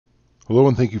Hello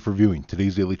and thank you for viewing.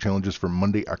 Today's daily challenges for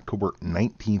Monday, October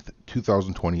 19th,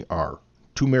 2020 are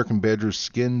 2 American Badgers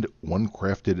skinned, 1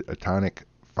 crafted atonic,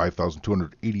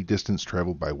 5,280 distance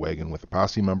traveled by wagon with a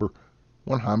posse member,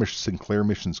 1 Hamish Sinclair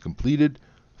missions completed,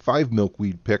 5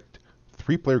 Milkweed picked,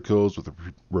 3 player kills with a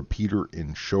repeater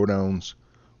in showdowns,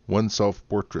 1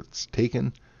 self-portraits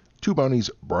taken, 2 bounties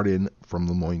brought in from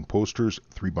Lemoyne posters,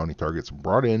 3 bounty targets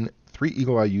brought in, 3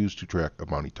 Eagle Eye used to track a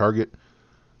bounty target,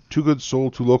 2 goods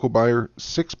sold to local buyer,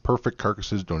 6 perfect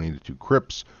carcasses donated to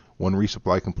Crips, 1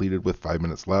 resupply completed with 5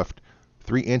 minutes left,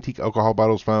 3 antique alcohol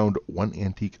bottles found, 1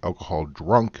 antique alcohol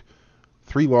drunk,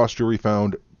 3 lost jewelry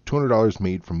found, $200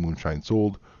 made from moonshine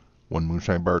sold, 1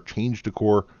 moonshine bar change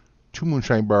decor, 2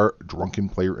 moonshine bar drunken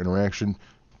player interaction,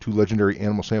 2 legendary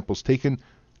animal samples taken,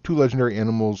 2 legendary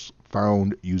animals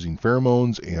found using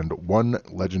pheromones, and 1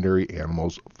 legendary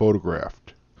animals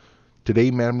photographed.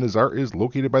 Today, Madame Nazar is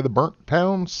located by the burnt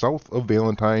town south of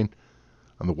Valentine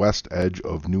on the west edge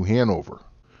of New Hanover.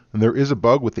 And there is a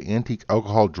bug with the antique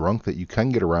alcohol drunk that you can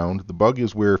get around. The bug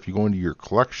is where if you go into your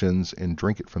collections and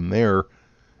drink it from there,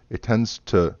 it tends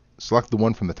to select the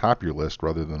one from the top of your list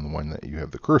rather than the one that you have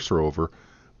the cursor over.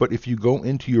 But if you go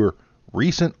into your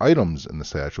recent items in the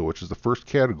satchel, which is the first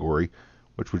category,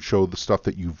 which would show the stuff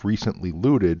that you've recently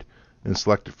looted, and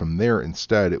select it from there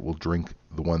instead, it will drink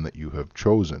the one that you have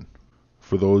chosen.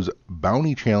 For those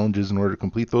bounty challenges, in order to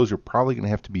complete those, you're probably going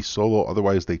to have to be solo.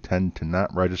 Otherwise, they tend to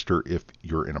not register if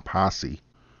you're in a posse.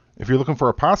 If you're looking for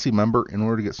a posse member, in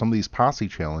order to get some of these posse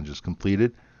challenges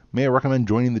completed, may I recommend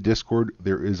joining the Discord.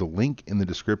 There is a link in the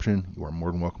description. You are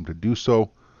more than welcome to do so.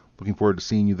 Looking forward to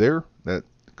seeing you there. That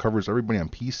covers everybody on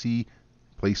PC,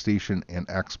 PlayStation, and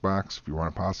Xbox. If you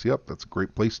want to posse up, that's a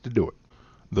great place to do it.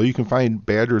 Though you can find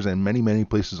badgers in many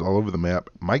places all over the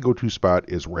map, my go-to spot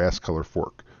is Rathskeller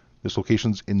Fork. This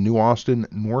location's in New Austin,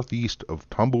 northeast of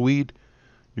Tumbleweed.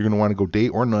 You're going to want to go day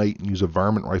or night and use a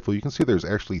varmint rifle. You can see there's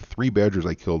actually 3 badgers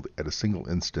I killed at a single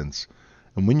instance.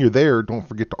 And when you're there, don't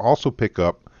forget to also pick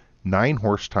up 9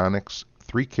 horse tonics,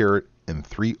 3 carrot, and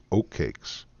 3 oat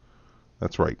cakes.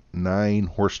 That's right, 9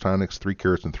 horse tonics, 3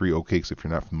 carrots, and 3 oat cakes. If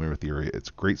you're not familiar with the area, it's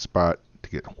a great spot to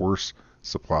get horse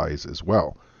supplies as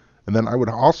well. And then I would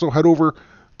also head over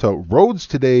to Rhodes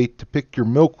today to pick your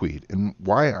milkweed. And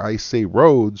why I say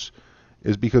Rhodes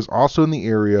is because also in the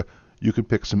area you could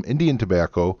pick some Indian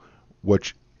tobacco,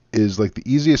 which is like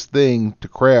the easiest thing to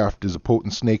craft is a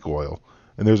potent snake oil.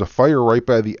 And there's a fire right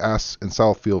by the S in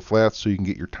Southfield Flats, so you can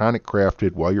get your tonic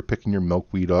crafted while you're picking your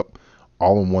milkweed up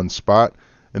all in one spot.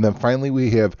 And then finally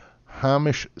we have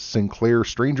Hamish Sinclair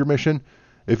Stranger Mission.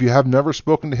 If you have never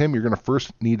spoken to him, you're going to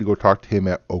first need to go talk to him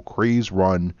at O'Creagh's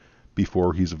Run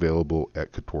before he's available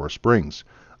at Katora Springs.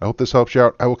 I hope this helps you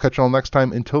out. I will catch you all next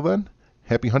time. Until then,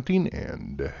 happy hunting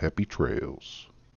and happy trails.